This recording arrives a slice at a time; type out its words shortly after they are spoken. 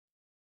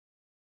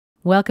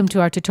Welcome to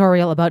our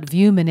tutorial about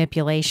view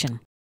manipulation.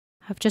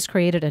 I've just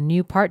created a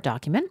new part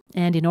document,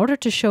 and in order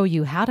to show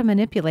you how to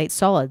manipulate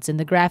solids in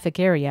the graphic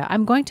area,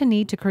 I'm going to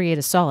need to create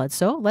a solid,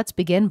 so let's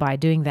begin by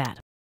doing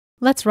that.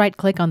 Let's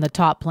right-click on the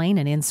top plane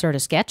and insert a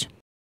sketch.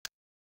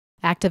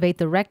 Activate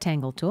the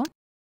rectangle tool.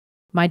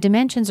 My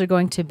dimensions are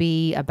going to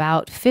be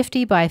about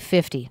 50 by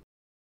 50.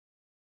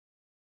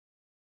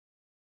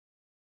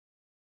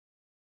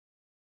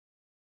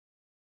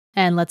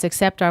 And let's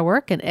accept our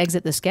work and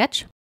exit the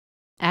sketch.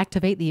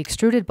 Activate the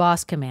Extruded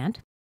Boss command.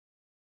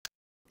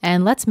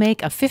 And let's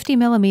make a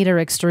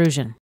 50mm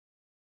extrusion.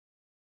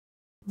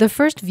 The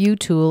first view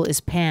tool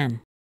is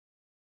Pan.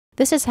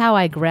 This is how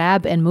I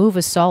grab and move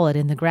a solid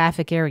in the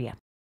graphic area.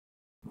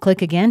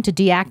 Click again to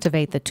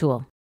deactivate the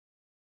tool.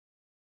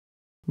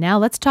 Now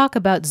let's talk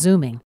about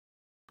zooming.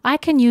 I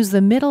can use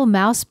the middle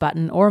mouse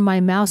button or my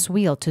mouse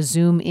wheel to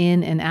zoom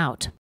in and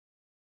out.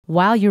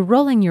 While you're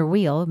rolling your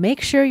wheel,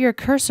 make sure your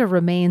cursor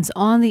remains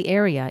on the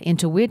area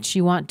into which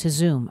you want to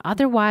zoom.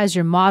 Otherwise,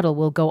 your model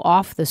will go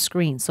off the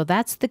screen. So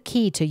that's the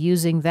key to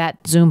using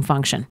that zoom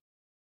function.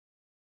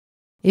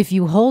 If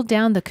you hold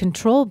down the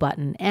control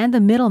button and the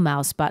middle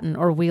mouse button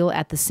or wheel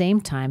at the same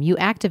time, you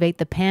activate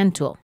the Pan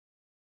tool.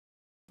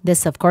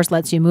 This, of course,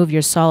 lets you move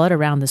your solid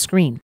around the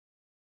screen.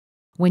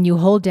 When you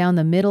hold down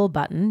the middle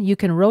button, you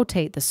can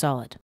rotate the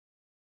solid.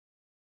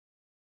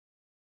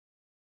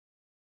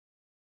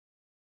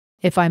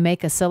 If I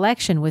make a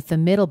selection with the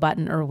middle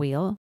button or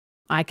wheel,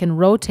 I can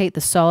rotate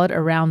the solid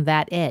around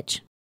that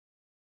edge.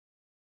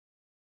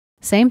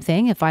 Same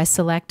thing if I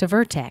select a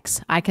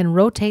vertex. I can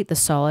rotate the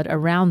solid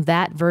around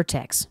that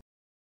vertex.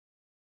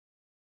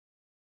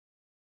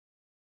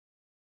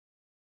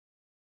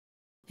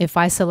 If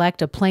I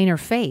select a planar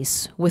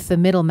face with the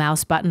middle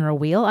mouse button or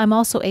wheel, I'm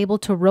also able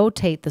to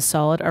rotate the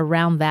solid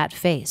around that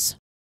face.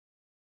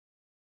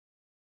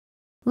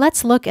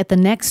 Let's look at the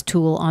next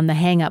tool on the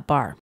hang-up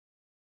bar.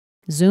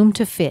 Zoom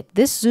to fit.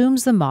 This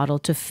zooms the model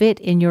to fit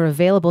in your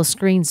available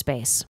screen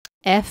space.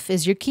 F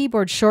is your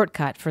keyboard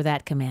shortcut for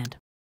that command.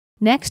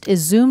 Next is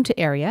Zoom to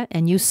area,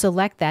 and you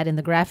select that in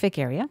the graphic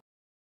area.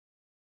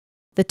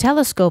 The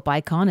telescope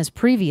icon is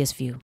previous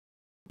view.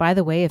 By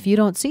the way, if you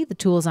don't see the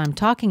tools I'm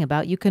talking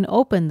about, you can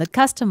open the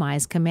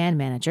Customize Command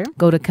Manager,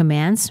 go to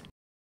Commands,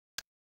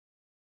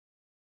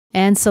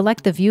 and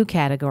select the View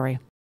category.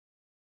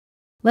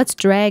 Let's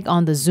drag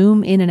on the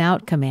Zoom in and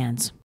out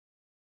commands.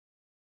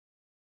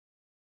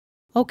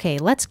 Okay,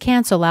 let's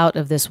cancel out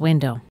of this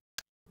window.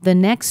 The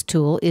next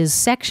tool is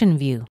Section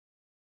View.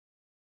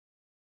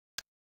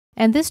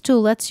 And this tool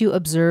lets you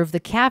observe the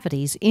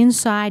cavities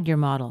inside your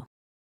model.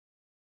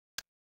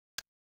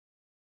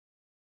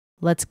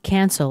 Let's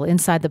cancel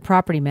inside the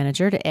Property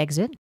Manager to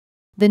exit.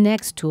 The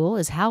next tool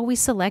is how we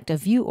select a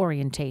view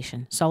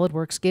orientation.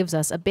 SolidWorks gives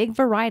us a big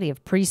variety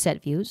of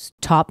preset views: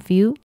 top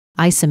view,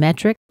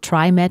 isometric,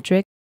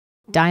 trimetric,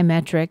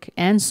 dimetric,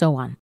 and so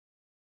on.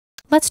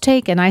 Let's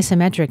take an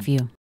isometric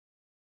view.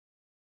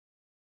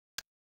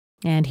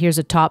 And here's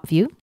a top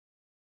view.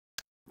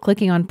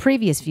 Clicking on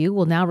Previous View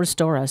will now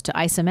restore us to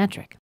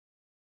isometric.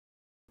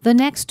 The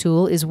next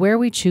tool is where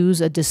we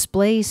choose a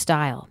display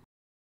style.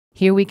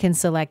 Here we can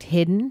select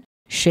Hidden,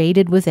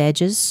 Shaded with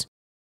Edges,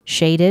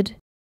 Shaded,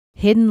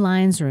 Hidden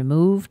Lines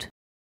Removed,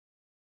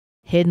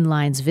 Hidden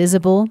Lines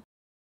Visible,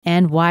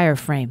 and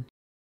Wireframe.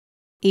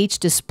 Each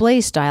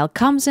display style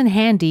comes in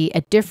handy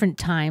at different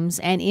times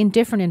and in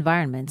different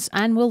environments,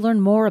 and we'll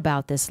learn more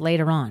about this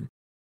later on.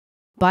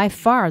 By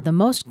far, the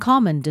most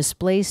common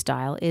display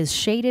style is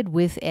Shaded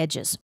with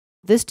Edges.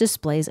 This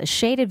displays a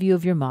shaded view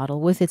of your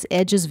model with its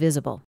edges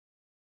visible.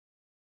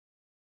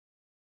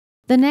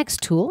 The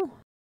next tool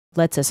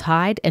lets us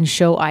hide and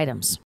show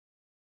items.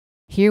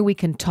 Here we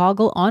can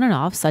toggle on and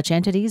off such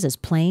entities as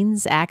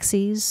planes,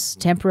 axes,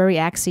 temporary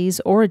axes,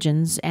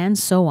 origins, and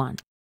so on.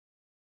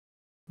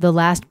 The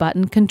last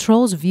button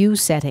controls view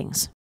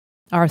settings.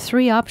 Our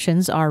three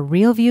options are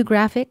Real View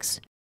Graphics,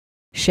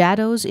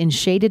 Shadows in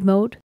Shaded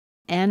Mode,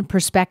 and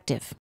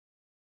Perspective.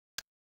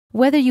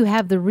 Whether you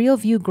have the Real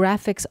View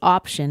Graphics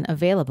option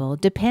available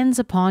depends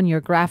upon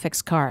your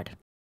graphics card.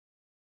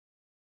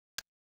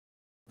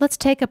 Let's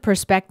take a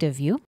perspective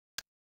view.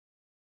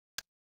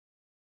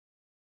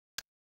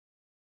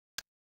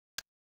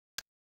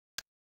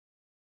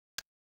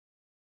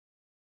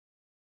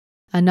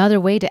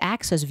 Another way to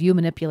access view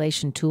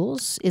manipulation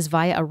tools is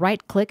via a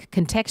right-click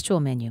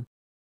contextual menu.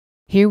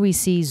 Here we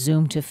see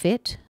Zoom to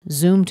fit,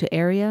 Zoom to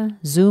area,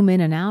 Zoom in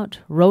and out,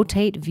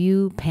 Rotate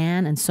View,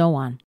 Pan, and so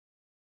on.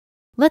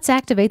 Let's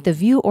activate the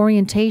View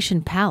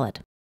Orientation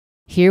palette.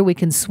 Here we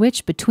can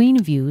switch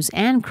between views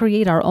and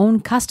create our own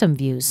custom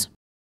views.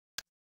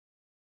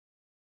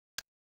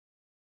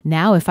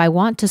 Now, if I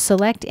want to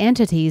select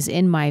entities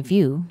in my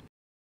view,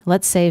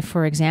 let's say,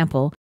 for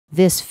example,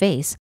 this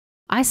face,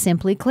 I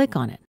simply click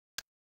on it.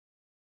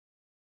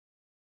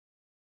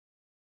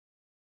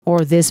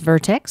 Or this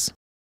vertex.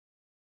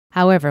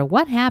 However,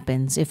 what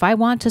happens if I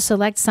want to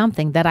select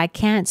something that I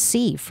can't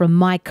see from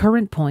my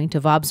current point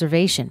of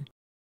observation?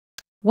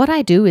 What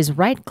I do is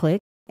right-click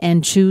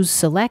and choose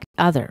Select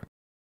Other.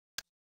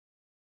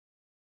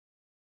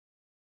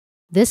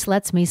 This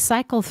lets me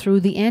cycle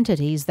through the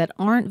entities that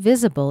aren't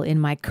visible in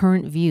my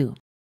current view.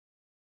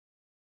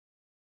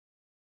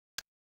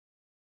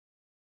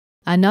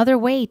 Another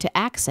way to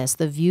access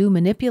the view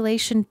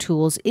manipulation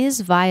tools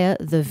is via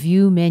the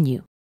View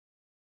menu.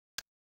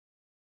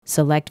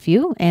 Select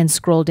View and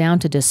scroll down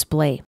to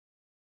Display.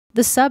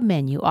 The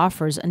submenu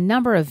offers a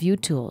number of view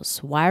tools: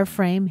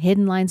 wireframe,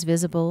 hidden lines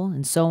visible,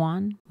 and so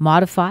on,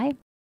 modify.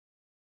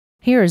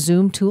 Here are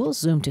zoom tools: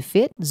 zoom to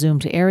fit, zoom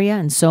to area,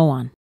 and so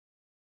on.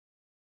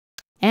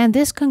 And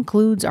this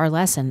concludes our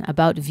lesson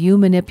about view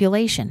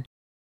manipulation.